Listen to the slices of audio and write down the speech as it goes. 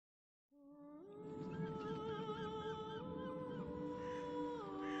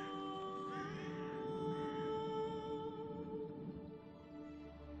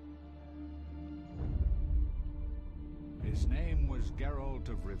Herald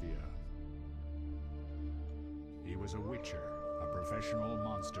of Rivia. He was a witcher, a professional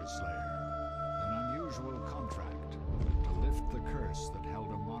monster slayer. An unusual contract to lift the curse that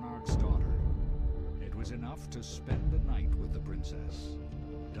held a monarch's daughter. It was enough to spend the night with the princess,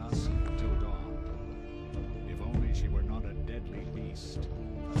 dusk till dawn. If only she were not a deadly beast,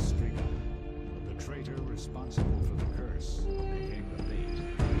 a striga. The traitor responsible for the curse became the bait.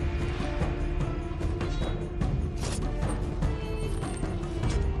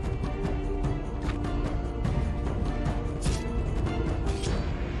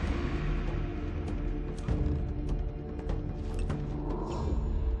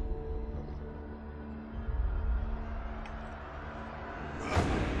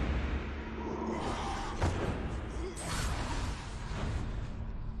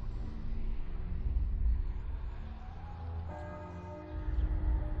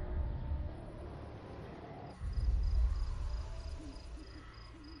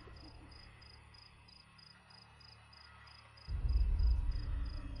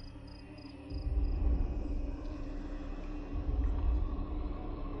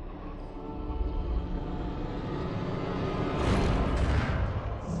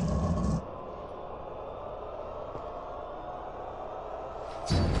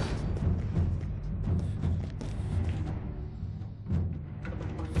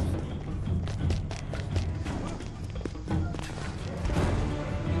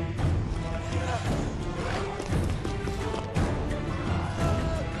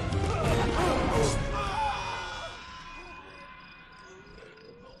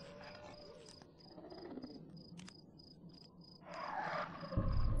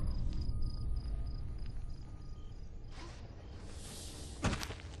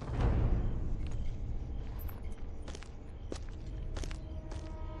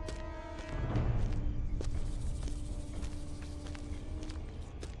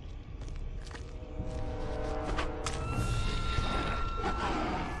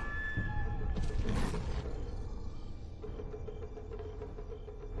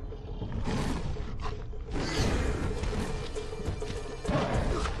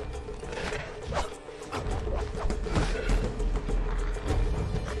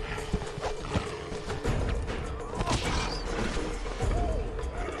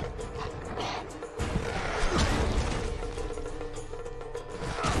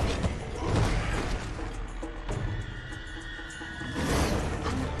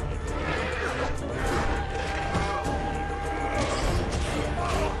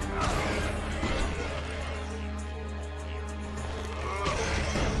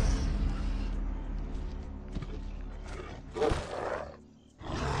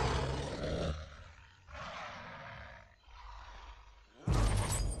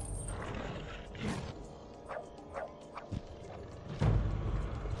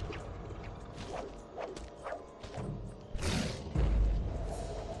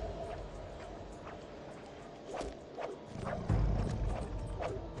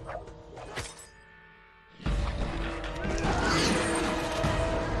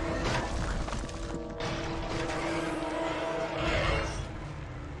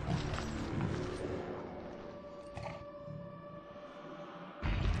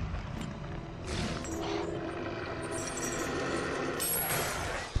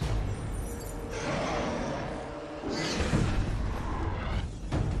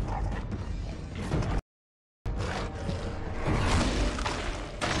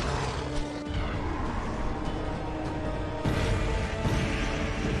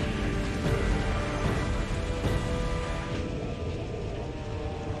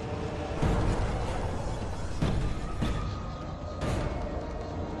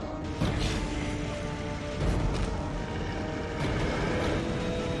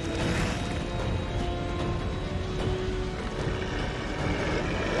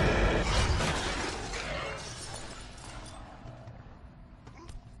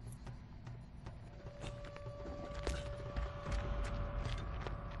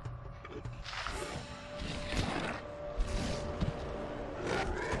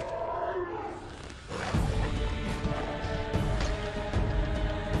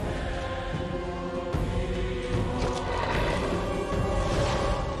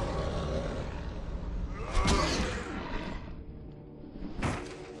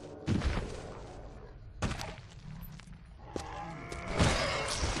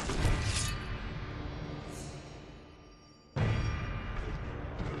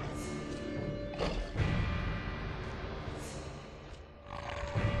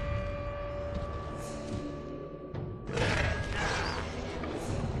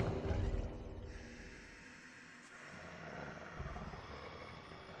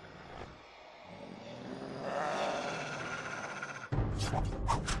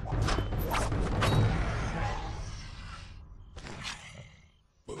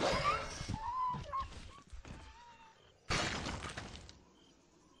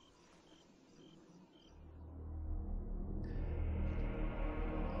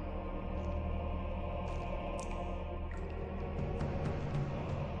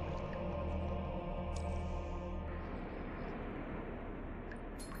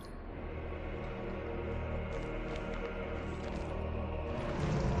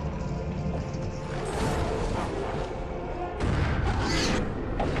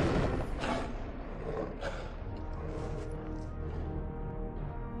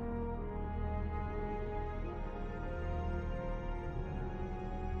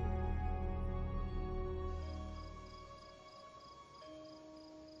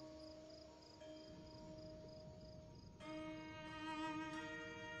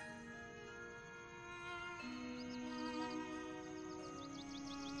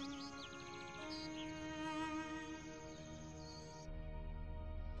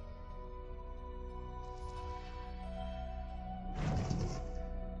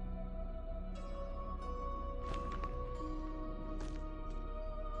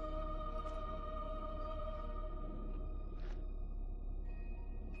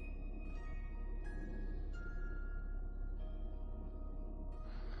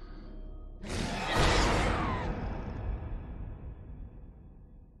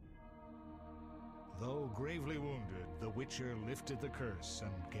 Though gravely wounded, the Witcher lifted the curse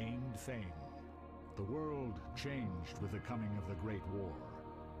and gained fame. The world changed with the coming of the Great War,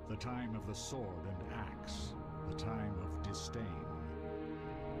 the time of the sword and axe, the time of disdain.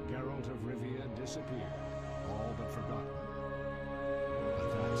 Geralt of Rivia disappeared, all but forgotten.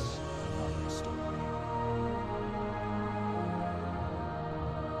 But that's another story.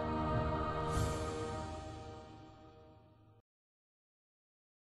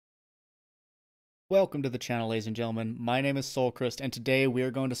 Welcome to the channel, ladies and gentlemen. My name is Soulcrest, and today we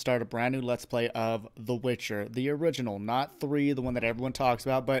are going to start a brand new Let's Play of The Witcher. The original, not 3, the one that everyone talks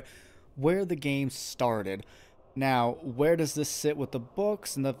about, but where the game started. Now, where does this sit with the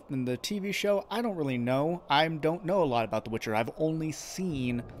books and the TV show? I don't really know. I don't know a lot about The Witcher. I've only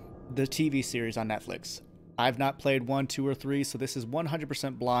seen the TV series on Netflix. I've not played 1, 2, or 3, so this is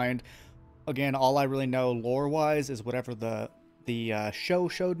 100% blind. Again, all I really know lore-wise is whatever the show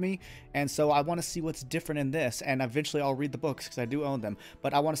showed me, and so I want to see what's different in this, and eventually I'll read the books because I do own them.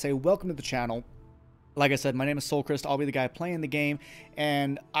 But I want to say welcome to the channel. Like I said, my name is Soulcrest. I'll be the guy playing the game,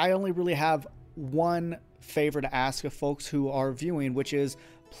 and I only really have one favor to ask of folks who are viewing, which is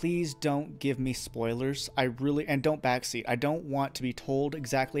please don't give me spoilers. And don't backseat. I don't want to be told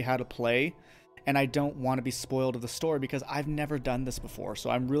exactly how to play, and I don't want to be spoiled of the story because I've never done this before.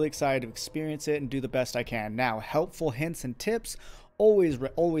 So I'm really excited to experience it and do the best I can. Now, helpful hints and tips, always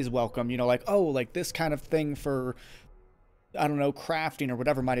welcome. You know, like, oh, like this kind of thing for, I don't know, crafting or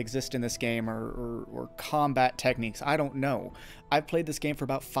whatever might exist in this game, or combat techniques. I don't know. I've played this game for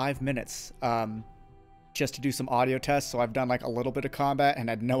about 5 minutes just to do some audio tests, so I've done like a little bit of combat and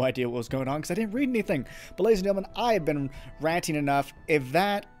had no idea what was going on because I didn't read anything. But ladies and gentlemen, I have been ranting enough. If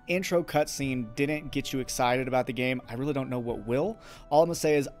that intro cutscene didn't get you excited about the game, I really don't know what will. All I'm gonna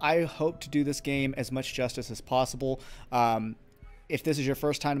say is I hope to do this game as much justice as possible. If this is your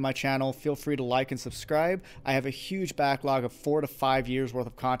first time to my channel, feel free to like and subscribe. I have a huge backlog of 4 to 5 years worth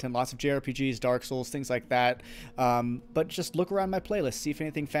of content, lots of JRPGs, Dark Souls, things like that. But just look around my playlist, see if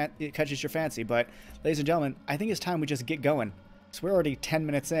anything catches your fancy. But ladies and gentlemen, I think it's time we just get going. So we're already 10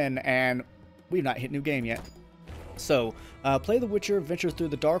 minutes in and we've not hit new game yet. So, play The Witcher, venture through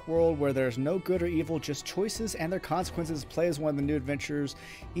the dark world where there's no good or evil, just choices and their consequences. Play as one of the new adventures,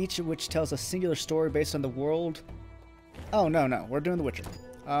 each of which tells a singular story based on the world. Oh, no, we're doing The Witcher.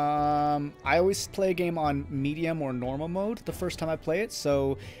 I always play a game on medium or normal mode the first time I play it,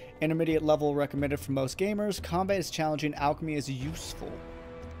 so intermediate level recommended for most gamers. Combat is challenging, alchemy is useful.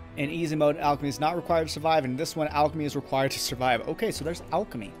 In easy mode, alchemy is not required to survive, and this one, alchemy is required to survive. Okay, so there's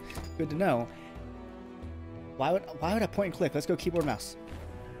alchemy. Good to know. Why would I point and click? Let's go keyboard mouse.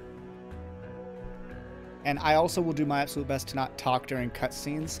 And I also will do my absolute best to not talk during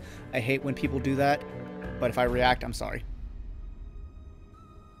cutscenes. I hate when people do that, but if I react, I'm sorry.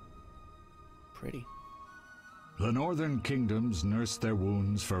 Pretty. The northern kingdoms nursed their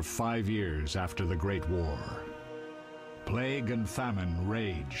wounds for 5 years after the Great War. Plague and famine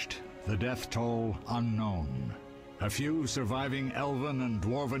raged, the death toll unknown. A few surviving elven and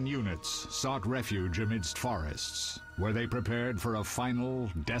dwarven units sought refuge amidst forests, where they prepared for a final,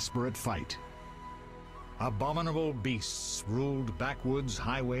 desperate fight. Abominable beasts ruled backwoods,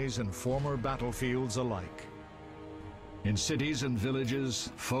 highways, and former battlefields alike. In cities and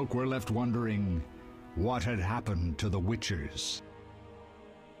villages, folk were left wondering what had happened to the Witchers.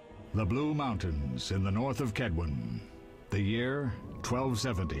 The Blue Mountains in the north of Kedwen. The year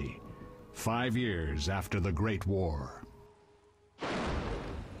 1270, 5 years after the Great War.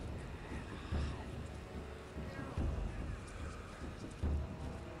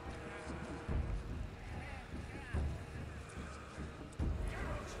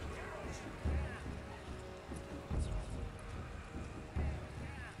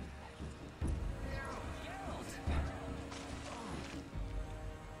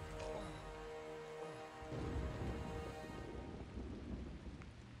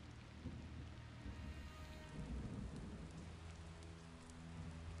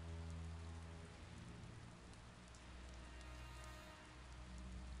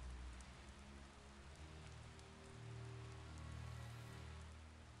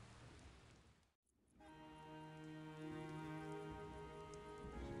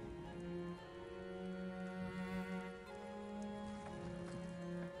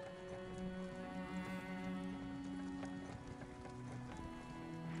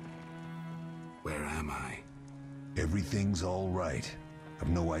 Where am I? Everything's all right. I've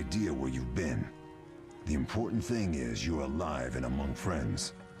no idea where you've been. The important thing is you're alive and among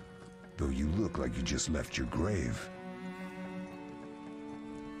friends. Though you look like you just left your grave.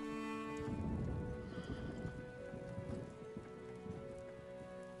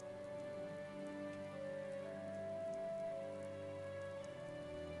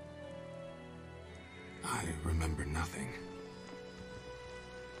 I remember nothing.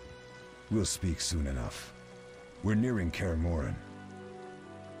 We'll speak soon enough. We're nearing Kaer.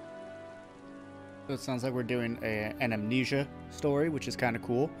 So it sounds like we're doing an amnesia story, which is kind of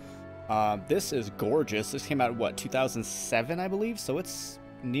cool. This is gorgeous. This came out, what, 2007, I believe? So it's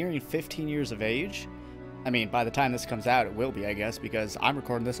nearing 15 years of age. I mean, by the time this comes out, it will be, I guess, because I'm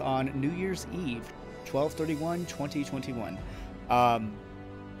recording this on New Year's Eve, 12/31/2021.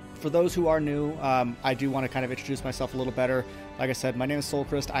 For those who are new, I do want to kind of introduce myself a little better. Like I said, my name is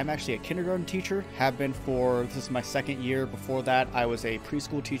Soulchrist. I'm actually a kindergarten teacher, have been for, this is my second year. Before that, I was a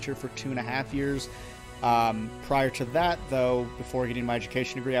preschool teacher for 2.5 years. Prior to that, though, before getting my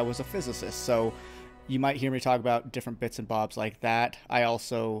education degree, I was a physicist. So you might hear me talk about different bits and bobs like that. I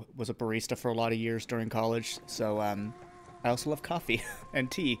also was a barista for a lot of years during college. So I also love coffee and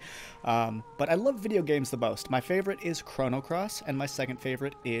tea, but I love video games the most. My favorite is Chrono Cross, and my second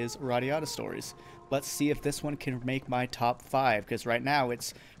favorite is Radiata Stories. Let's see if this one can make my top 5, because right now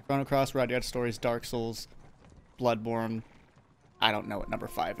it's Chrono Cross, Radiata Stories, Dark Souls, Bloodborne. I don't know what number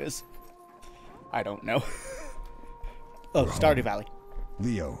 5 is. I don't know. Oh, Stardew Valley.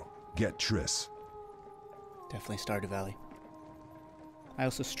 Leo, get Triss. Definitely Stardew Valley. I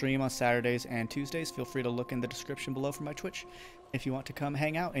also stream on Saturdays and Tuesdays. Feel free to look in the description below for my Twitch if you want to come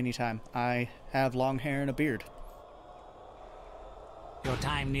hang out anytime. I have long hair and a beard. Your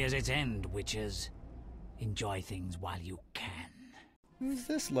time nears its end, witches. Enjoy things while you can. Who's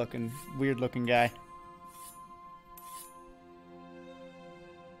this weird looking guy?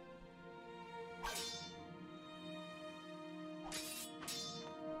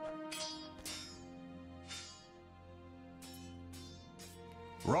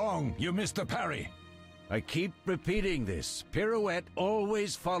 Wrong, you missed the parry. I keep repeating this. Pirouette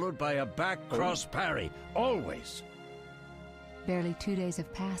always followed by a back cross parry. Always. Barely 2 days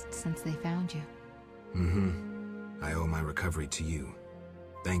have passed since they found you. I owe my recovery to you.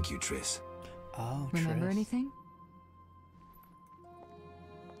 Thank you, Triss. Oh, Remember Triss. anything?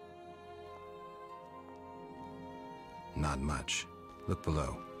 Not much. Look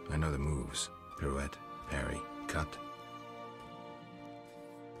below. I know the moves. Pirouette, parry, cut.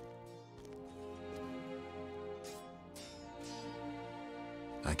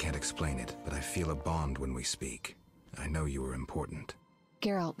 I can't explain it, but I feel a bond when we speak. I know you are important.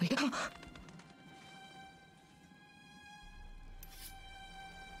 Geralt, we...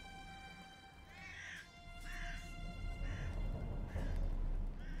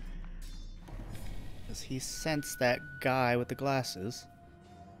 Does he sense that guy with the glasses?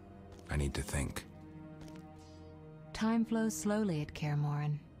 I need to think. Time flows slowly at Kaer.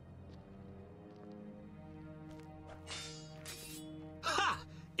 Ha!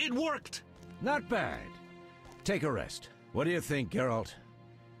 It worked! Not bad. Take a rest. What do you think, Geralt?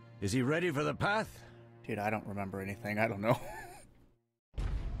 Is he ready for the path? Dude, I don't remember anything. I don't know.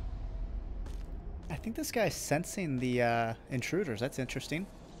 I think this guy's sensing the intruders. That's interesting.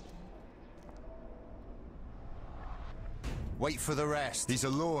 Wait for the rest. He's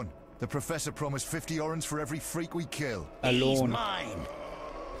alone. The professor promised 50 orens for every freak we kill. He's Alone. mine!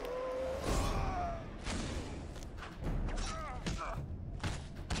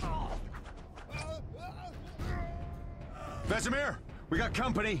 Vesemir, we got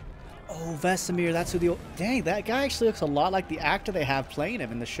company. Oh, Vesemir, that's who the... Dang, that guy actually looks a lot like the actor they have playing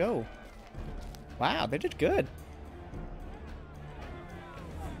him in the show. Wow, they did good.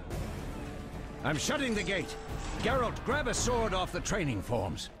 I'm shutting the gate. Geralt, grab a sword off the training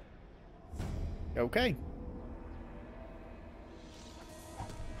forms. Okay.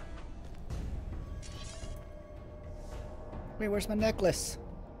 Wait, where's my necklace?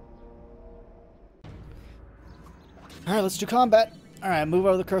 Alright, let's do combat. Alright, move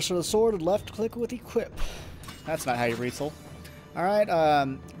over the cursor of the sword and left click with equip. That's not how you read soul. Alright,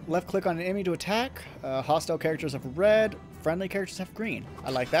 left click on an enemy to attack. Hostile characters have red. Friendly characters have green. I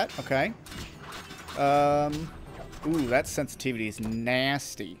like that. Okay. Ooh, that sensitivity is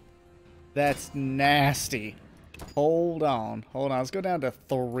nasty. That's nasty. Hold on. Hold on. Let's go down to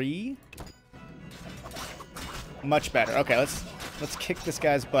 3. Much better. Okay, let's kick this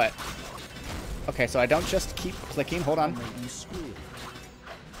guy's butt. Okay, so I don't just keep clicking. Hold on.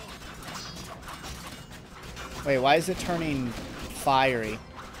 Wait, why is it turning fiery?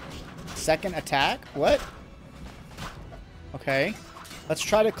 Second attack? What? Okay. Let's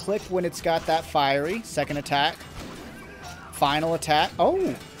try to click when it's got that fiery. Second attack. Final attack.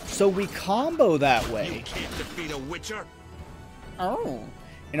 Oh, so we combo that way. You can't defeat a Witcher. Oh.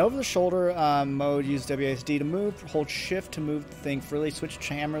 In over-the-shoulder mode, use WASD to move. Hold shift to move the thing freely. Switch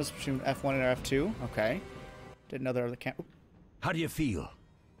cameras between F1 and F2. Okay. Didn't know there were the cam... How do you feel?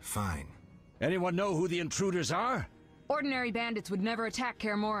 Fine. Anyone know who the intruders are? Ordinary bandits would never attack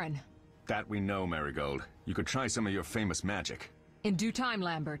Kaer Morhen. That we know, Marigold. You could try some of your famous magic. In due time,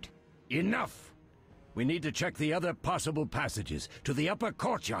 Lambert. Enough! We need to check the other possible passages to the upper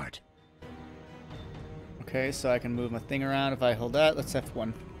courtyard. Okay, so I can move my thing around if I hold that. Let's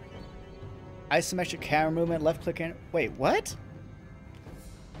F1. Isometric camera movement, left click in. Wait, what?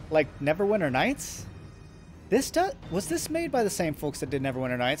 Like Neverwinter Nights? Was this made by the same folks that did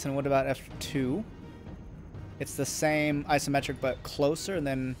Neverwinter Nights? And what about F2? It's the same isometric but closer, and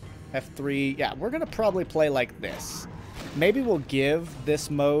then F3. Yeah, we're gonna probably play like this. Maybe we'll give this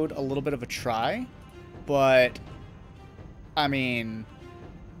mode a little bit of a try, but I mean,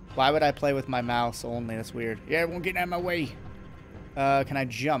 why would I play with my mouse only? That's weird. Yeah, it won't get out of my way. Can I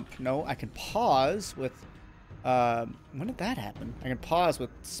jump? No, I can pause with... when did that happen? I can pause with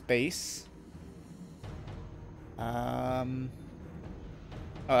space. Oh,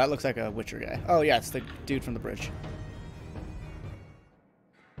 that looks like a Witcher guy. Oh, yeah, it's the dude from the bridge.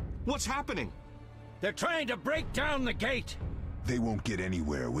 What's happening? They're trying to break down the gate. They won't get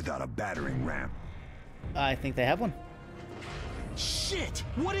anywhere without a battering ram. I think they have one. Shit!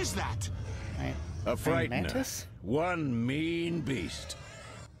 What is that? Right. A frightener. Mantis? One mean beast.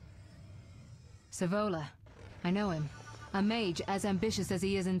 Savola. I know him. A mage as ambitious as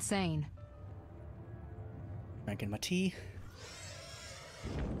he is insane. Drinking my tea.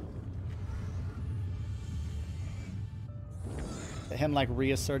 Him like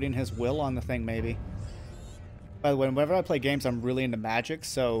reasserting his will on the thing, maybe. By the way, whenever I play games, I'm really into magic,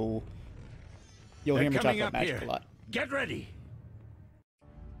 so you'll hear me talk about magic a lot. Get ready.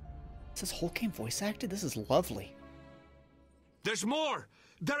 Is this whole game voice acted? This is lovely. There's more!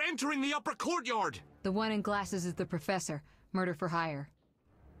 They're entering the upper courtyard! The one in glasses is the professor. Murder for hire.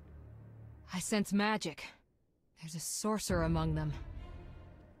 I sense magic. There's a sorcerer among them.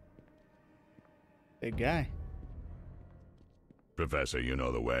 Big guy. Professor, you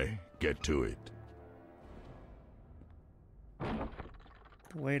know the way. Get to it.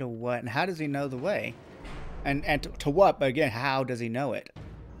 The way to what? And how does he know the way? And to what? But again, how does he know it? Do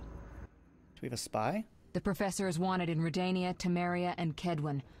we have a spy? The professor is wanted in Redania, Temeria, and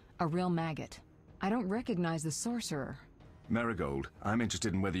Kedwin. A real maggot. I don't recognize the sorcerer. Marigold, I'm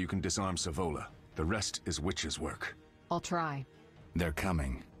interested in whether you can disarm Savola. The rest is Witcher's work. I'll try. They're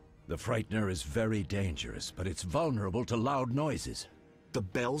coming. The Frightener is very dangerous, but it's vulnerable to loud noises. The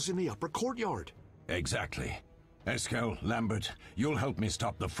bell's in the upper courtyard. Exactly. Eskel, Lambert, you'll help me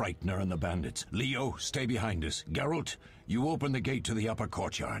stop the Frightener and the bandits. Leo, stay behind us. Geralt, you open the gate to the upper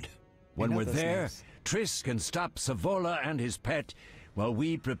courtyard. When we're there, Triss can stop Savola and his pet, while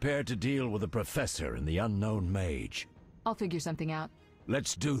we prepare to deal with the Professor and the unknown mage. I'll figure something out.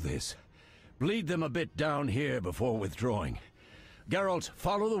 Let's do this. Bleed them a bit down here before withdrawing. Geralt,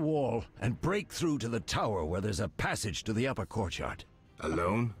 follow the wall and break through to the tower where there's a passage to the upper courtyard.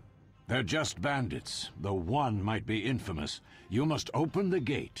 Alone? They're just bandits, though one might be infamous. You must open the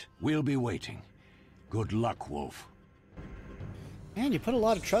gate. We'll be waiting. Good luck, Wolf. Man, you put a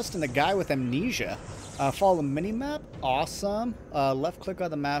lot of trust in the guy with amnesia. Follow the mini-map. Awesome. Left click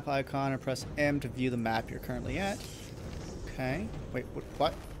on the map icon and press M to view the map you're currently at. Okay. Wait,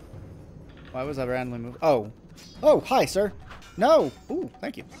 what? Why was I randomly moved? Oh. Oh, hi, sir. No. Ooh,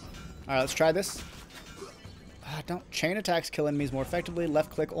 thank you. All right, let's try this. Don't. Chain attacks kill enemies more effectively. Left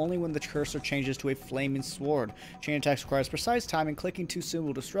click only when the cursor changes to a flaming sword. Chain attacks requires precise timing. Clicking too soon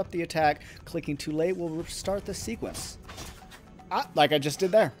will disrupt the attack. Clicking too late will restart the sequence. Like I just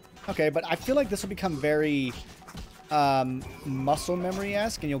did there. Okay, but I feel like this will become very muscle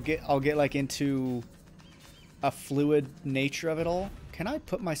memory-esque, and I'll get like into a fluid nature of it all. Can I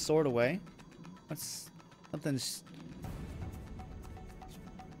put my sword away? Something's...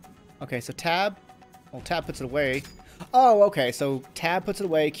 Okay, so tab. Well, tab puts it away. Oh, okay. So tab puts it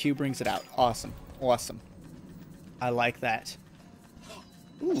away. Q brings it out. Awesome. Awesome. I like that.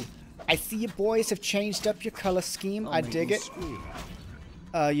 Ooh. I see you boys have changed up your color scheme. I dig it.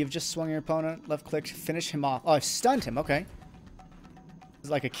 You've just swung your opponent. Left click. Finish him off. Oh, I've stunned him. Okay. Is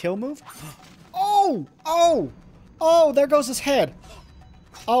it like a kill move? Oh! Oh! Oh, there goes his head.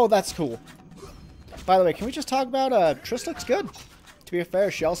 Oh, that's cool. By the way, can we just talk about Triss looks good. To be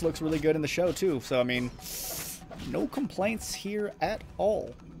fair, she also looks really good in the show, too. So, I mean, no complaints here at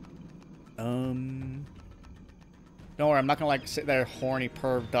all. Don't worry, I'm not going to, like, sit there horny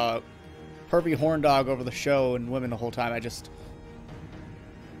pervy horn dog over the show and women the whole time.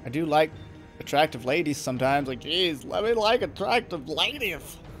 I do like attractive ladies sometimes. Like, geez, let me like attractive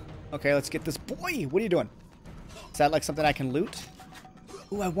ladies. Okay, let's get this boy. What are you doing? Is that, like, something I can loot?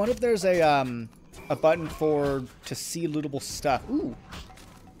 Ooh, I wonder if there's a button to see lootable stuff. Ooh.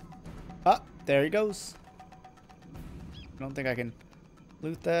 Ah, there he goes. I don't think I can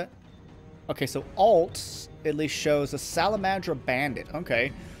loot that. Okay, so Alt at least shows a Salamandra Bandit.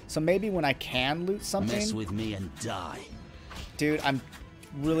 Okay, so maybe when I can loot something... Mess with me and die. Dude, I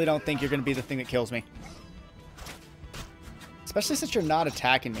really don't think you're going to be the thing that kills me. Especially since you're not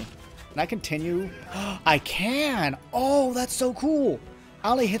attacking me. Can I continue? I can! Oh, that's so cool!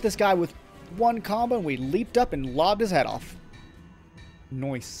 I only hit this guy with one combo and we leaped up and lobbed his head off.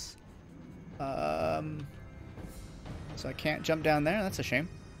 Nice. So I can't jump down there. That's a shame.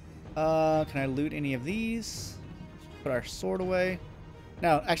 Can I loot any of these? Put our sword away.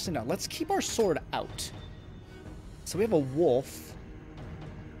 No, actually no. Let's keep our sword out. So we have a wolf.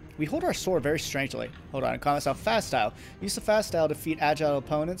 We hold our sword very strangely. Hold on. Combat style, fast style. Use the fast style to defeat agile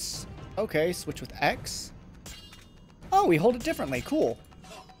opponents. Okay, switch with X. Oh, we hold it differently. Cool.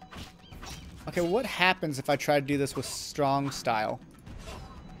 Okay, what happens if I try to do this with strong style?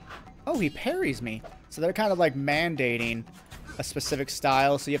 Oh, he parries me. So they're kind of like mandating a specific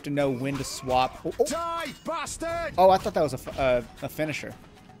style, so you have to know when to swap. Oh, oh. Die, bastard! Oh, I thought that was a finisher.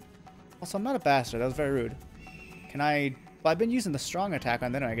 Also, I'm not a bastard. That was very rude. Can I... Well, I've been using the strong attack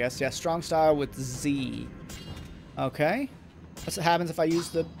on them, I guess. Yeah, strong style with Z. Okay. What's what happens if I use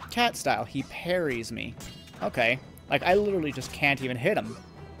the cat style? He parries me. Okay. Like, I literally just can't even hit him.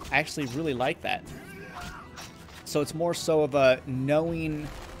 I actually really like that. So it's more so of a knowing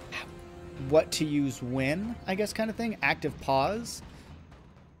what to use when, I guess, kind of thing. Active pause.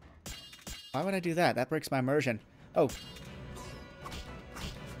 Why would I do that? That breaks my immersion. Oh.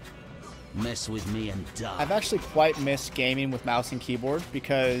 Mess with me and die. I've actually quite missed gaming with mouse and keyboard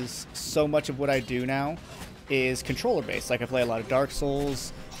because so much of what I do now is controller based. Like I play a lot of Dark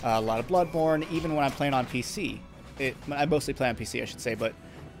Souls, a lot of Bloodborne, even when I'm playing on PC. I mostly play on PC, I should say, but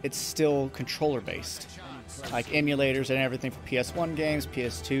it's still controller based. Like emulators and everything for PS1 games,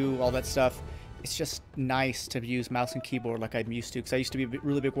 PS2, all that stuff. It's just nice to use mouse and keyboard like I'm used to, because I used to be a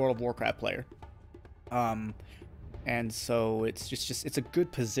really big World of Warcraft player. And so it's just it's a good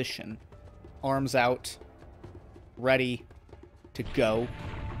position. Arms out, ready to go.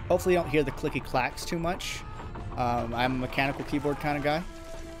 Hopefully you don't hear the clicky clacks too much. I'm a mechanical keyboard kind of guy,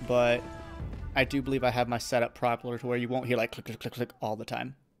 but I do believe I have my setup proper to where you won't hear like click, click, click, click all the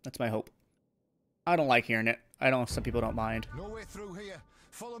time. That's my hope. I don't like hearing it. I know some people don't mind. No way through here.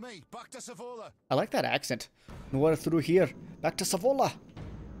 Follow me. Back to Savola. I like that accent. Nowhere through here. Back to Savola.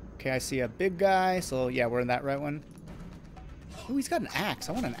 Okay, I see a big guy. So yeah, we're in that right one. Ooh, he's got an axe.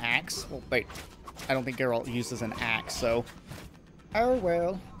 I want an axe. Well, wait. I don't think Geralt uses an axe, so... Oh,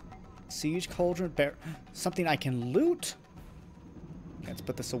 well. Siege Cauldron Bear... Something I can loot? Let's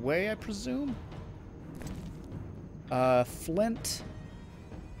put this away, I presume. Flint.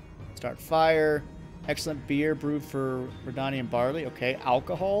 Start fire. Excellent beer brewed for Redanian barley. Okay,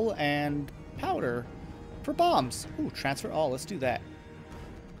 alcohol and powder for bombs. Ooh, transfer all. Let's do that.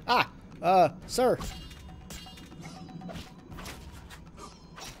 Ah! Sir.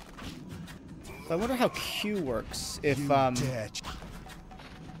 I wonder how Q works. If, Hold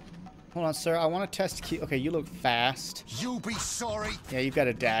on, sir. I want to test Q. Okay, you look fast. You'll be sorry. Yeah, you've got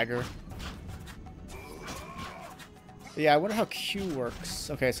a dagger. But yeah, I wonder how Q works.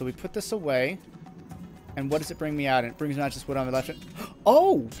 Okay, so we put this away. And what does it bring me out? And it brings me out just what on the left.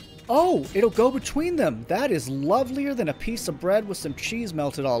 Oh! Oh! It'll go between them. That is lovelier than a piece of bread with some cheese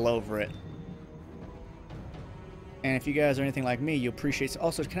melted all over it. And if you guys are anything like me, you appreciate...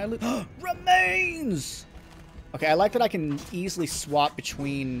 Also, can I loot... Remains! Okay, I like that I can easily swap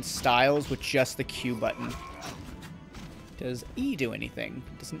between styles with just the Q button. Does E do anything?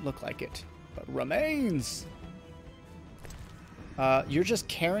 Doesn't look like it. But remains! You're just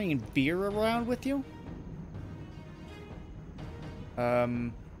carrying beer around with you?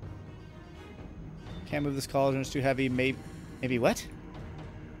 Can't move this cauldron, it's too heavy. Maybe what?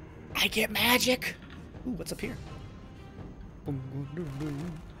 I get magic! Ooh, what's up here?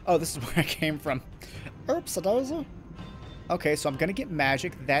 Oh, this is where I came from. Oops, a dozer. Okay, so I'm gonna get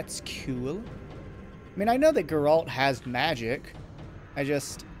magic. That's cool. I mean, I know that Geralt has magic. I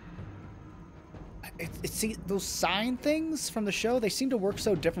just... See, those sign things from the show, they seem to work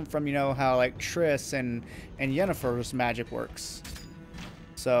so different from, you know, how, like, Triss and Yennefer's magic works.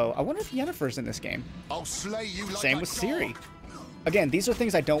 So, I wonder if Yennefer's in this game. I'll slay you like Same with Ciri. Again, these are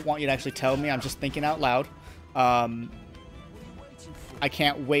things I don't want you to actually tell me. I'm just thinking out loud. I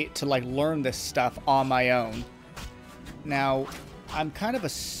can't wait to, like, learn this stuff on my own. Now, I'm kind of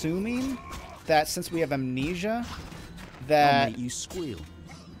assuming that since we have amnesia, that... I'll make you squeal.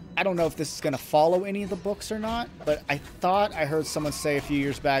 I don't know if this is going to follow any of the books or not, but I thought I heard someone say a few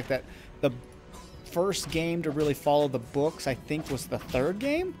years back that the first game to really follow the books, I think, was the third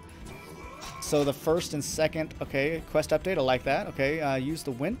game. So the first and second, okay, quest update, I like that. Okay, use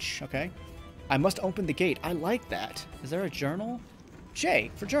the winch, okay. I must open the gate. I like that. Is there a journal?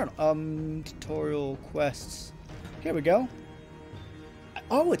 J for journal. Tutorial quests. Here we go.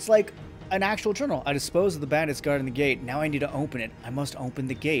 Oh, it's like an actual journal. I dispose of the bandits guarding the gate. Now I need to open it. I must open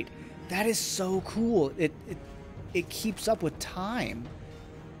the gate. That is so cool. It keeps up with time.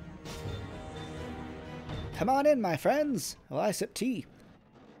 Come on in, my friends, while I sip tea.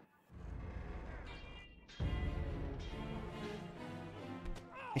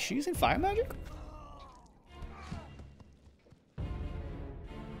 Is she using fire magic?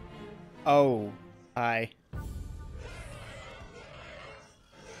 Oh,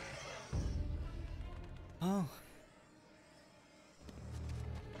 Oh.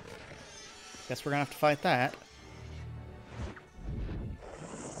 Guess we're gonna have to fight that.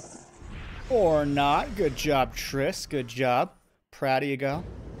 Or not. Good job, Triss. Good job. Proud of you, girl.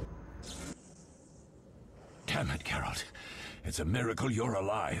 Damn it, Geralt. It's a miracle you're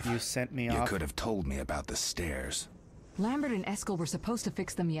alive. You sent me off. You could have told me about the stairs. Lambert and Eskel were supposed to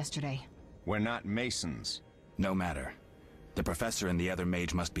fix them yesterday. We're not masons. No matter. The professor and the other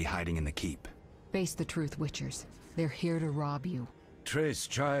mage must be hiding in the keep. Face the truth, Witchers. They're here to rob you. Triss,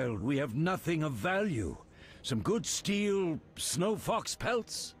 child, we have nothing of value. Some good steel, snow fox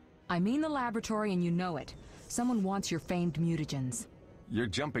pelts. I mean the laboratory and you know it. Someone wants your famed mutagens. You're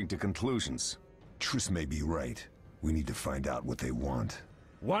jumping to conclusions. Triss may be right. We need to find out what they want.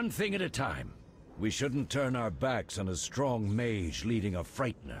 One thing at a time. We shouldn't turn our backs on a strong mage leading a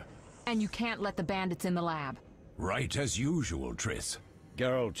frightener. And you can't let the bandits in the lab. Right as usual, Triss.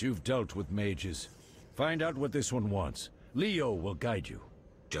 Geralt, you've dealt with mages. Find out what this one wants. Leo will guide you.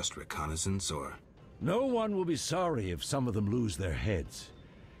 Just reconnaissance, or...? No one will be sorry if some of them lose their heads.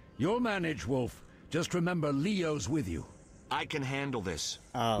 You'll manage, Wolf. Just remember Leo's with you. I can handle this.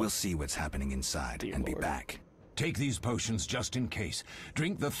 We'll see what's happening inside and be back. Take these potions just in case.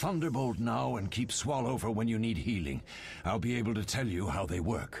 Drink the Thunderbolt now and keep Swallow for when you need healing. I'll be able to tell you how they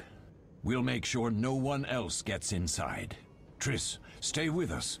work. We'll make sure no one else gets inside. Triss, stay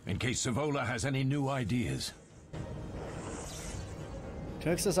with us in case Savola has any new ideas. To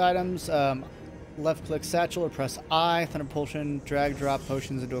access items, left-click satchel or press I. Thunder Potion, drag drop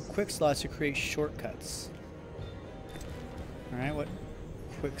potions into a quick slot to create shortcuts. Alright, what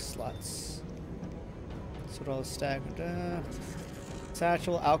quick slots? So all stack.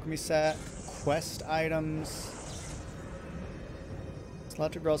 Satchel, alchemy set, quest items.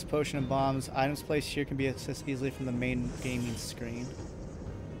 Slot to girls, potion, and bombs. Items placed here can be accessed easily from the main gaming screen.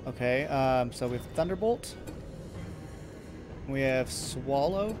 Okay, so we have Thunderbolt. We have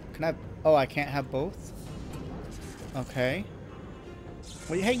Swallow. Can I... Oh, I can't have both? Okay.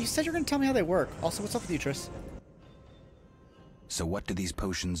 Wait, hey, you said you were going to tell me how they work. Also, what's up with you, Triss? So what do these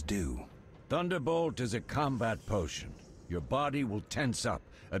potions do? Thunderbolt is a combat potion. Your body will tense up.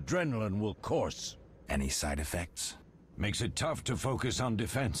 Adrenaline will course. Any side effects? Makes it tough to focus on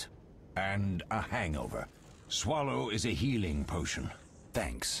defense. And a hangover. Swallow is a healing potion.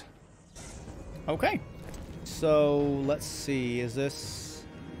 Thanks. Okay. So, let's see. Is this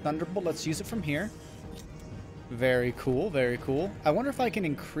Thunderbolt? Let's use it from here. Very cool, very cool. I wonder if I can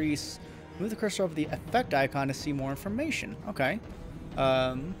increase Move the cursor over the effect icon to see more information. Okay.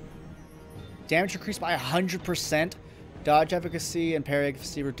 Damage increased by 100%. Dodge efficacy and parry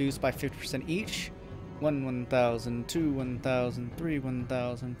efficacy reduced by 50% each. 1,000, 2, 1,000, 3,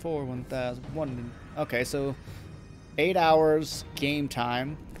 1,000, 4, 1,000, 1. Okay, so 8 hours game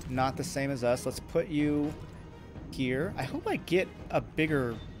time. Not the same as us. Let's put you here. I hope I get a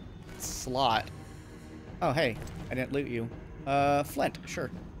bigger slot. Oh, hey. I didn't loot you. Flint. Sure.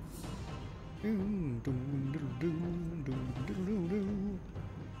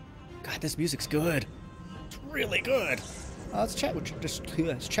 God, this music's good. It's really good. Let's chat with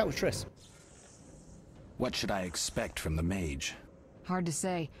Triss. What should I expect from the mage? Hard to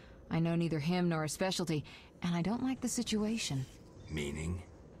say. I know neither him nor his specialty, and I don't like the situation. Meaning?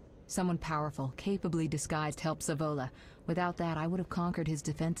 Someone powerful, capably disguised helped Savola. Without that, I would have conquered his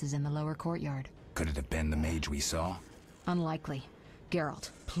defenses in the lower courtyard. Could it have been the mage we saw? Unlikely. Geralt,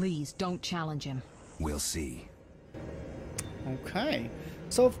 please don't challenge him. We'll see. Okay.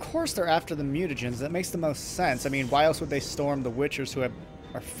 So of course they're after the mutagens. That makes the most sense. I mean, why else would they storm the Witchers who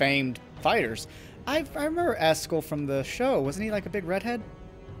are famed fighters? I remember Eskel from the show. Wasn't he like a big redhead?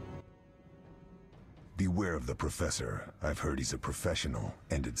 Beware of the Professor. I've heard he's a professional.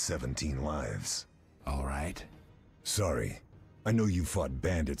 Ended 17 lives. All right. Sorry. I know you fought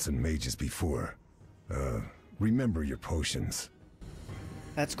bandits and mages before. Remember your potions.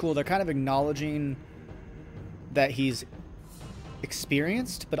 That's cool. They're kind of acknowledging that he's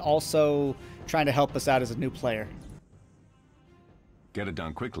experienced, but also trying to help us out as a new player. Get it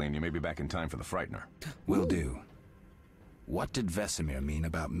done quickly and you may be back in time for the Frightener. Will do. What did Vesemir mean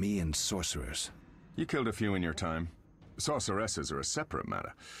about me and sorcerers? You killed a few in your time. Sorceresses are a separate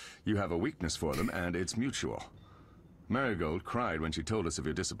matter. You have a weakness for them, and it's mutual. Marigold cried when she told us of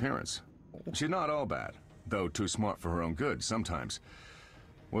your disappearance. She's not all bad, though too smart for her own good sometimes.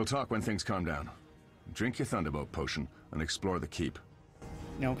 We'll talk when things calm down. Drink your Thunderbolt potion and explore the keep.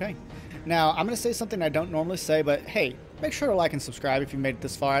 Okay. Now, I'm going to say something I don't normally say, but hey, make sure to like and subscribe if you made it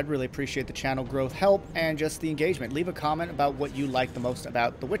this far. I'd really appreciate the channel growth, help, and just the engagement. Leave a comment about what you like the most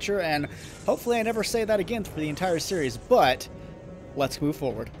about The Witcher, and hopefully I never say that again for the entire series, but let's move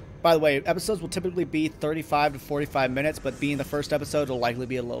forward. By the way, episodes will typically be 35 to 45 minutes, but being the first episode, it'll likely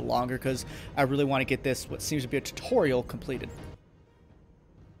be a little longer because I really want to get this, what seems to be a tutorial, completed.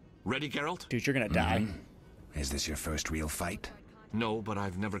 Ready, Geralt? Dude, you're going to die. Is this your first real fight? No, but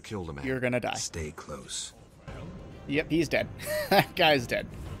I've never killed a man. You're going to die. Stay close. Yep, he's dead. That guy's dead.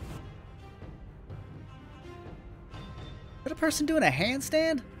 Is that a person doing a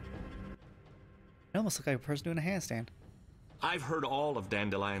handstand? It almost looks like a person doing a handstand. I've heard all of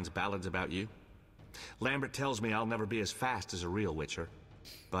Dandelion's ballads about you. Lambert tells me I'll never be as fast as a real Witcher.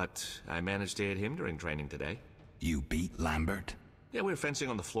 But I managed to hit him during training today. You beat Lambert? Yeah, we were fencing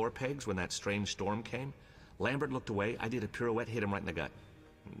on the floor pegs when that strange storm came. Lambert looked away, I did a pirouette, hit him right in the gut.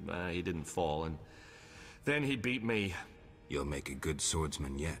 He didn't fall, and then he beat me. You'll make a good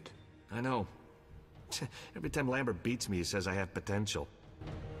swordsman yet. I know. Every time Lambert beats me, he says I have potential.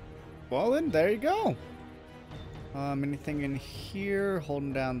 Well then, there you go. Anything in here?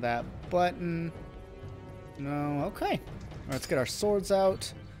 Holding down that button. No, okay. Let's get our swords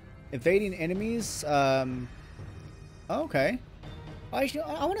out. Evading enemies. Okay. I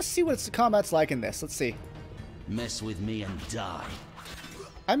want to see what the combat's like in this. Let's see. Mess with me and die.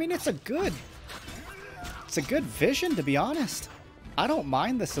 I mean, it's a good vision, to be honest. I don't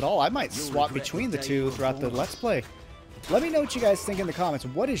mind this at all. I might swap between the two throughout the Let's Play. Let me know what you guys think in the comments.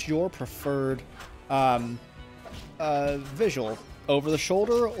 What is your preferred visual? Over the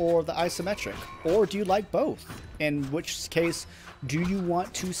shoulder or the isometric? Or do you like both? In which case, do you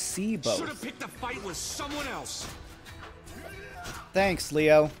want to see both? Should have picked a fight with someone else. Thanks,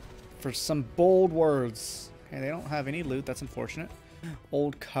 Leo, for some bold words. Okay, they don't have any loot. That's unfortunate.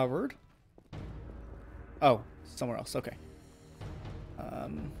 Old cupboard. Oh, somewhere else. Okay.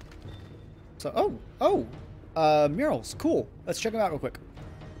 Murals. Cool. Let's check them out real quick.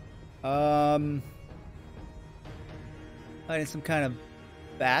 I need some kind of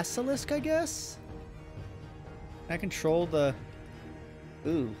basilisk, I guess. I control the.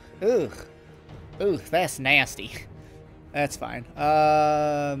 Ooh, that's nasty. That's fine.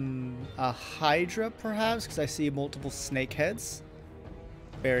 A Hydra, perhaps, because I see multiple snake heads.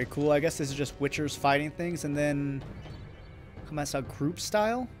 Very cool. I guess this is just Witchers fighting things, and then comments on group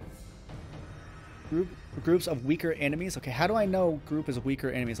style. Groups of weaker enemies. Okay, how do I know group is weaker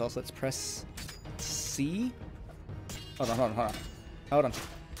enemies? Also, let's press C. Hold on.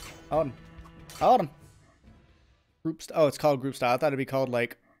 Oh, it's called group style. I thought it'd be called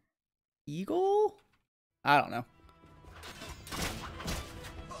like Eagle. I don't know.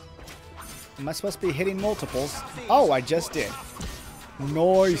 Am I supposed to be hitting multiples? Oh, I just did.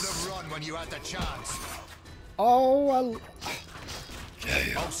 Nice. Run when you had the chance. Oh, I'll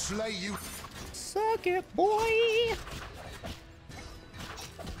slay you. suck it, boy.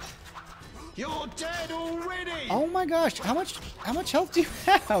 You're dead already. Oh my gosh, how much health do you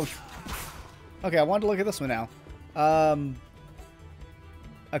have? Okay, I wanted to look at this one now.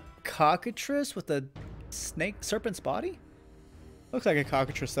 A cockatrice with a serpent's body? Looks like a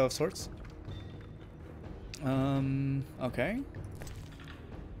cockatrice though, of sorts. Okay.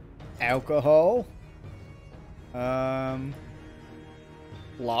 Alcohol.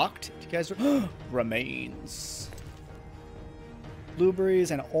 Locked. You guys are remains.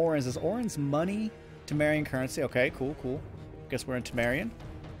 Blueberries and orange. Is orange money? Temerian currency. Okay, cool, cool. Guess we're in Temerian.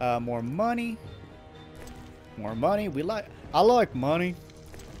 More money. More money. I like money.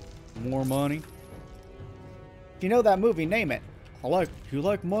 More money. If you know that movie, name it. You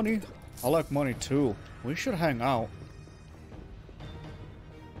like money? I like money too. We should hang out.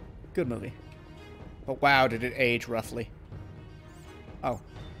 Good movie. But wow, did it age roughly. Oh.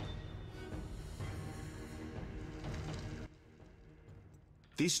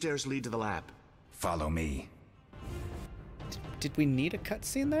 These stairs lead to the lab. Follow me. Did we need a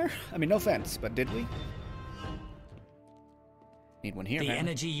cutscene there? I mean, no offense, but did we? Need one here, The man.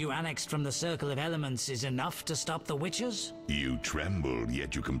 energy you annexed from the Circle of Elements is enough to stop the Witchers? You trembled,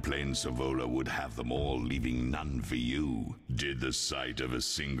 yet you complained Savola would have them all, leaving none for you. Did the sight of a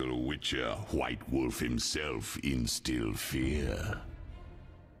single Witcher, White Wolf himself, instill fear?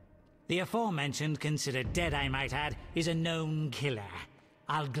 The aforementioned, considered dead I might add, is a known killer.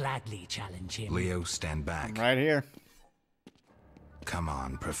 I'll gladly challenge him. Leo, stand back. Right here. Come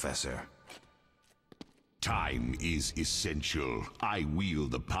on, Professor. Time is essential. I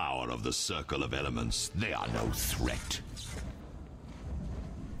wield the power of the Circle of Elements. They are no threat.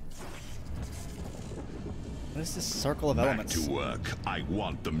 What is this Circle of Elements? Back to work. I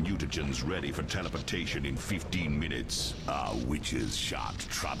want the mutagens ready for teleportation in 15 minutes. Our witches shan't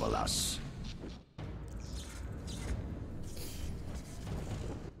trouble us.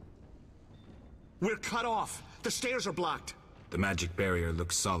 We're cut off. The stairs are blocked. The magic barrier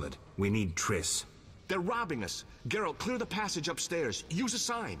looks solid. We need Triss. They're robbing us. Geralt, clear the passage upstairs. Use a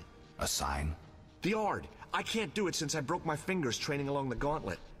sign. A sign? The Ard. I can't do it since I broke my fingers training along the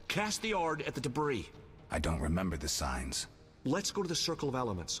gauntlet. Cast the Ard at the debris. I don't remember the signs. Let's go to the Circle of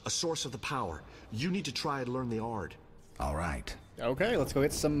Elements, a source of the power. You need to try and learn the Ard. All right. Okay, let's go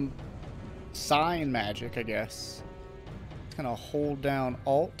get some sign magic, I guess. Just gonna hold down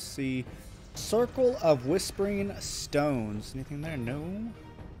Alt, see Circle of Whispering Stones. Anything there? No.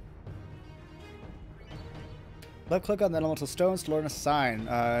 Left click on the elemental stones to learn a sign.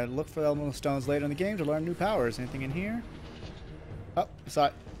 Look for the elemental stones later in the game to learn new powers. Anything in here? Oh, I saw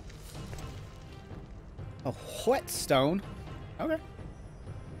it. A whetstone. Okay.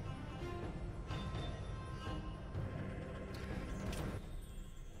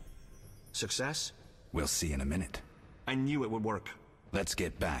 Success? We'll see in a minute. I knew it would work. Let's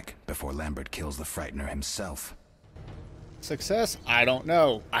get back before Lambert kills the Frightener himself. Success? I don't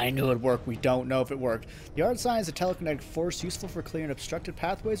know. I knew it'd work. We don't know if it worked. The Ard Sign is a telekinetic force useful for clearing obstructed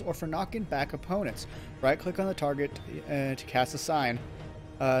pathways or for knocking back opponents. Right-click on the target to cast a sign.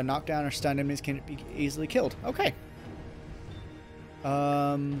 Knock down or stun enemies can be easily killed. Okay.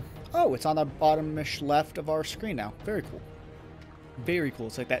 Oh, it's on the bottom-ish left of our screen now. Very cool. Very cool.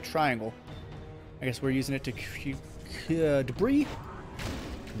 It's like that triangle. I guess we're using it to debris.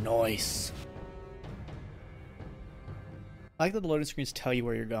 Nice. I like that the loading screens tell you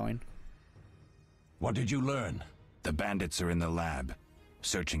where you're going. What did you learn? The bandits are in the lab,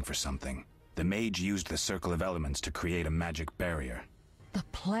 searching for something. The mage used the Circle of Elements to create a magic barrier. The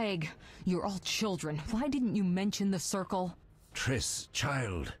plague. You're all children. Why didn't you mention the circle? Triss,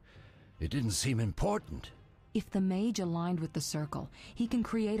 child, it didn't seem important. If the mage aligned with the circle, he can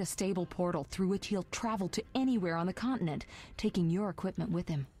create a stable portal through which he'll travel to anywhere on the continent, taking your equipment with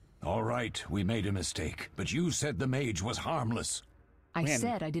him. All right, we made a mistake, but you said the mage was harmless. I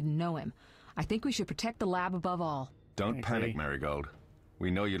said I didn't know him. I think we should protect the lab above all. Don't panic, Marigold.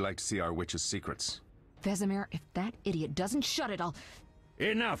 We know you'd like to see our witch's secrets. Vesemir, if that idiot doesn't shut it, I'll...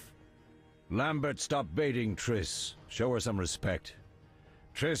 Enough! Lambert, stop baiting Triss. Show her some respect.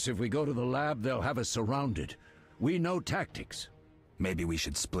 Triss, if we go to the lab, they'll have us surrounded. We know tactics. Maybe we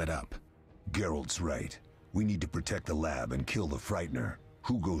should split up. Geralt's right. We need to protect the lab and kill the Frightener.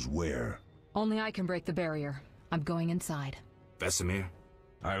 Who goes where? Only I can break the barrier. I'm going inside. Vesemir?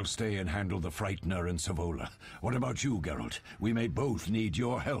 I'll stay and handle the Frightener and Savola. What about you, Geralt? We may both need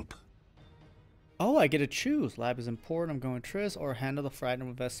your help. Oh, I get to choose. Lab is important. I'm going Triss or handle the Frightener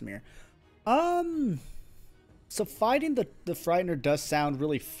with Vesemir. So fighting the Frightener does sound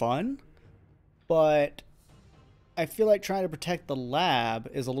really fun, but I feel like trying to protect the lab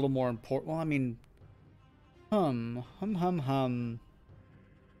is a little more important. Well, I mean,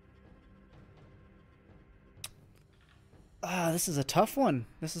 this is a tough one.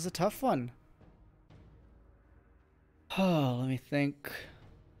 This is a tough one. Oh, let me think.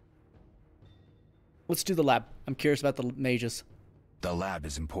 Let's do the lab. I'm curious about the mages. The lab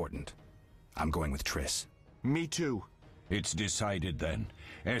is important. I'm going with Triss. Me too. It's decided then.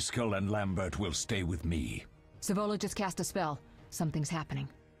 Eskel and Lambert will stay with me. Savola just cast a spell. Something's happening.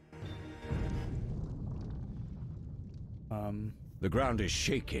 The ground is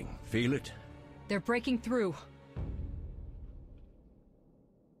shaking. Feel it? They're breaking through.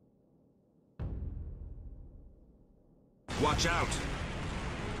 Watch out!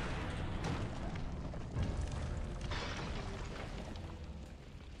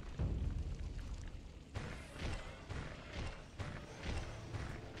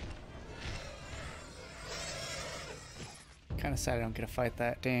 Kind of sad I don't get to fight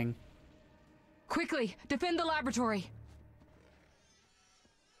that. Dang. Quickly, defend the laboratory.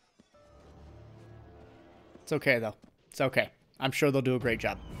 It's okay, though. It's okay. I'm sure they'll do a great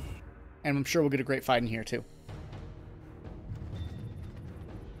job. And I'm sure we'll get a great fight in here, too.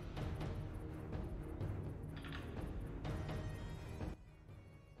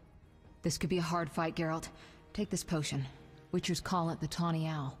 This could be a hard fight, Geralt. Take this potion. Witchers call it the Tawny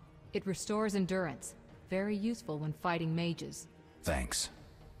Owl. It restores endurance. Very useful when fighting mages. Thanks.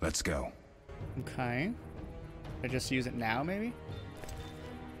 Let's go. Okay. I just use it now, maybe?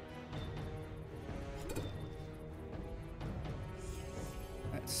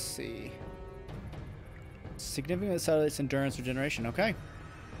 Let's see. Significantly accelerates endurance regeneration. Okay.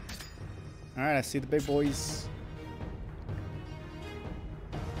 Alright, I see the big boys.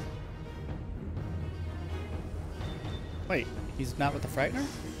 Wait, he's not with the Frightener?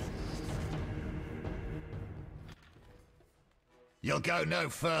 You'll go no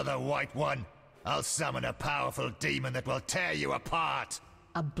further, White One. I'll summon a powerful demon that will tear you apart.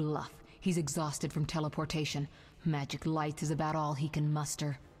 A bluff. He's exhausted from teleportation. Magic light is about all he can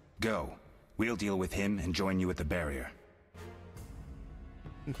muster. Go. We'll deal with him and join you at the barrier.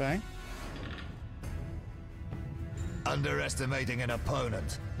 Okay. Underestimating an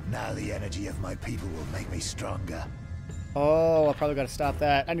opponent. Now the energy of my people will make me stronger. Oh, I probably gotta stop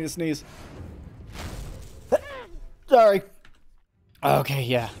that. I need to sneeze. Sorry. Okay,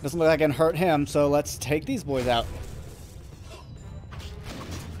 yeah. Doesn't look like I can hurt him, so let's take these boys out.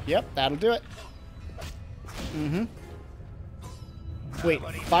 Yep, that'll do it. Mm-hmm. Wait,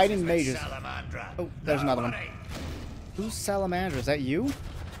 fighting mages. Oh, there's another one. Who's Salamandra? Is that you?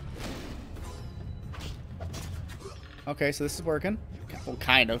 Okay, so this is working. Well,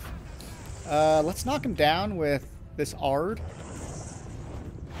 kind of. Let's knock him down with this Ard.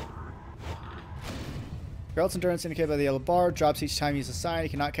 Geralt's endurance indicated by the yellow bar drops each time you use a sign. You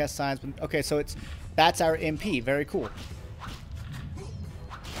cannot cast signs. But, okay, so that's our MP. Very cool.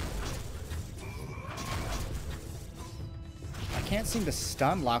 I can't seem to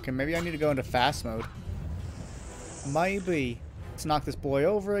stun lock him. Maybe I need to go into fast mode. Maybe. Let's knock this boy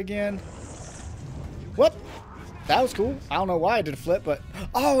over again. Whoop! That was cool. I don't know why I did a flip, but...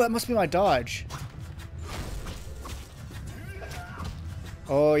 Oh, that must be my dodge.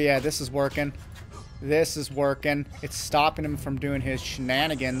 Oh, yeah, this is working. This is working. It's stopping him from doing his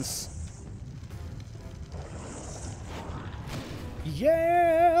shenanigans.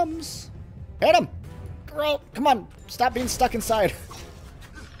 Yams! Hit him! Girl, come on. Stop being stuck inside.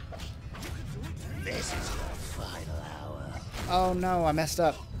 This is the final hour. Oh, no. I messed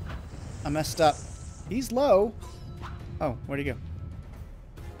up. I messed up. He's low. Oh, where'd he go?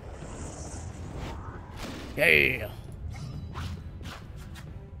 Yeah.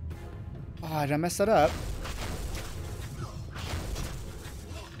 Oh, did I mess that up?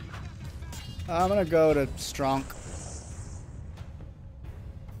 I'm gonna go to Strong.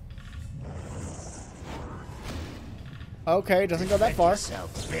 Okay, doesn't go that far.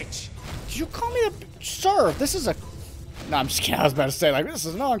 Bitch. Did you call me a sir? This is a... No, I'm just kidding. I was about to say, like, this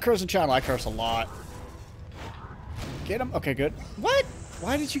is an all-cursing channel. I curse a lot. Get him? Okay, good. What?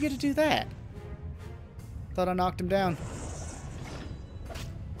 Why did you get to do that? Thought I knocked him down.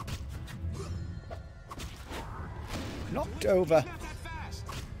 Knocked over.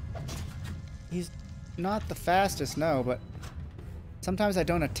 He's not the fastest, no, but sometimes I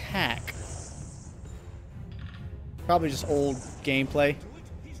don't attack. Probably just old gameplay.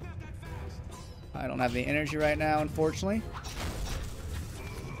 I don't have the energy right now, unfortunately.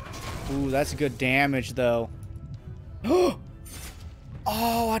 Ooh, that's good damage, though. Oh,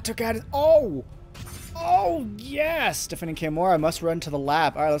 I took out his... Oh! Oh, yes! Defending Kaer, I must run to the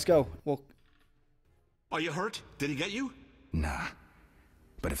lab. Alright, let's go. Well... Are you hurt? Did he get you? Nah.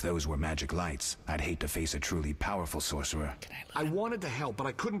 But if those were magic lights, I'd hate to face a truly powerful sorcerer. I wanted to help, but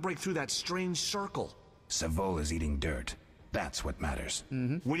I couldn't break through that strange circle. Savola's eating dirt. That's what matters.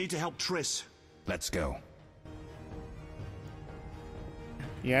 We need to help Triss. Let's go.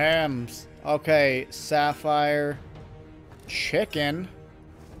 Yams. Okay, sapphire, chicken,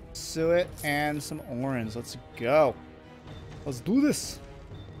 suet, and some orange. Let's go. Let's do this.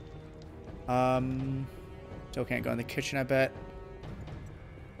 Still can't go in the kitchen, I bet.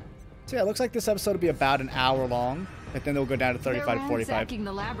 So yeah, it looks like this episode will be about an hour long, but then they'll go down to 35 to 45. Ransacking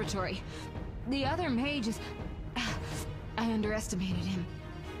the laboratory. The other mage is... I underestimated him.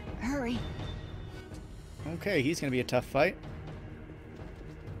 Hurry. Okay, he's gonna be a tough fight.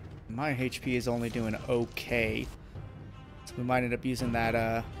 My HP is only doing okay, so we might end up using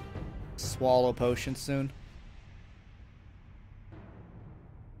that swallow potion soon.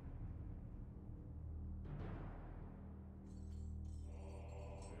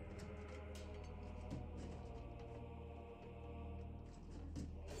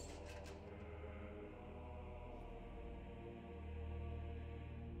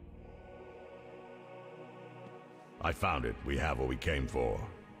 I found it. We have what we came for.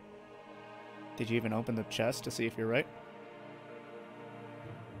 Did you even open the chest to see if you're right?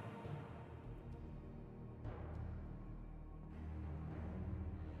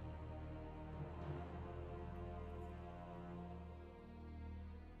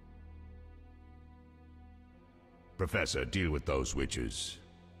 Professor, deal with those witches.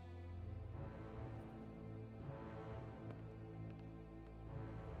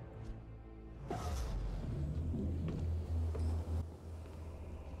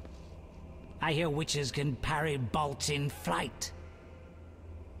 I hear witches can parry bolts in flight.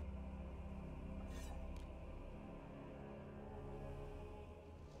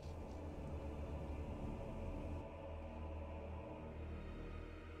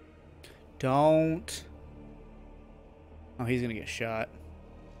 Don't. Oh, he's gonna get shot.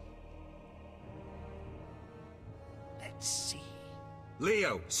 Let's see.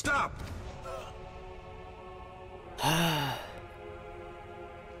 Leo, stop! Ah!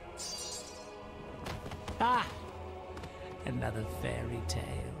 Another fairy tale.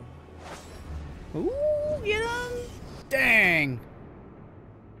 Ooh, get him! Dang!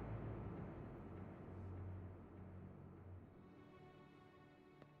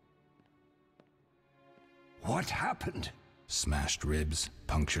 What happened? Smashed ribs,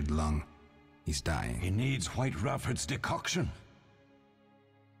 punctured lung. He's dying. He needs White Rafford's decoction.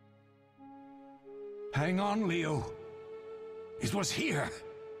 Hang on, Leo. It was here.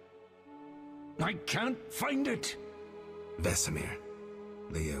 I can't find it. Vesemir.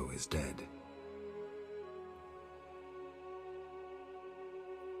 Leo is dead.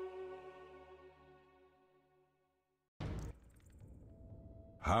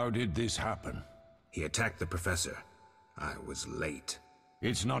 How did this happen? He attacked the professor. I was late.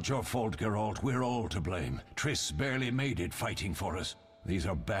 It's not your fault, Geralt. We're all to blame. Triss barely made it fighting for us. These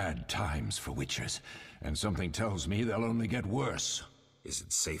are bad times for witchers, and something tells me they'll only get worse. Is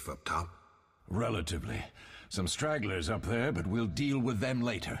it safe up top? Relatively. Some stragglers up there, but we'll deal with them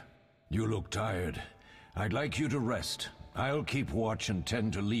later. You look tired. I'd like you to rest. I'll keep watch and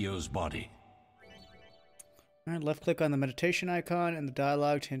tend to Leo's body. Alright, left click on the meditation icon in the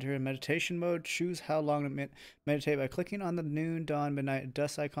dialogue to enter in meditation mode. Choose how long to meditate by clicking on the noon, dawn, midnight,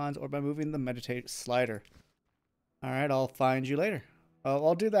 dusk icons or by moving the meditate slider. Alright, I'll find you later.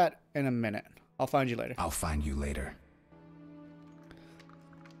 I'll do that in a minute. I'll find you later. I'll find you later.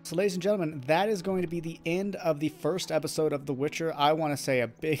 So ladies and gentlemen, that is going to be the end of the first episode of The Witcher. I want to say a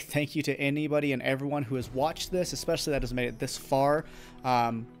big thank you to anybody and everyone who has watched this, especially that has made it this far.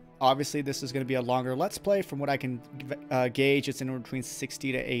 Obviously, this is going to be a longer Let's Play. From what I can gauge, it's in between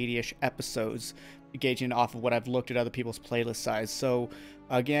 60 to 80-ish episodes, gauging off of what I've looked at other people's playlist size. So,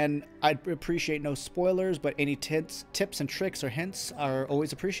 again, I'd appreciate no spoilers, but any tips and tricks or hints are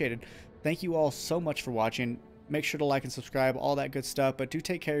always appreciated. Thank you all so much for watching. Make sure to like and subscribe, all that good stuff. But do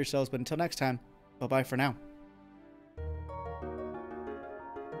take care of yourselves. But until next time, bye-bye for now.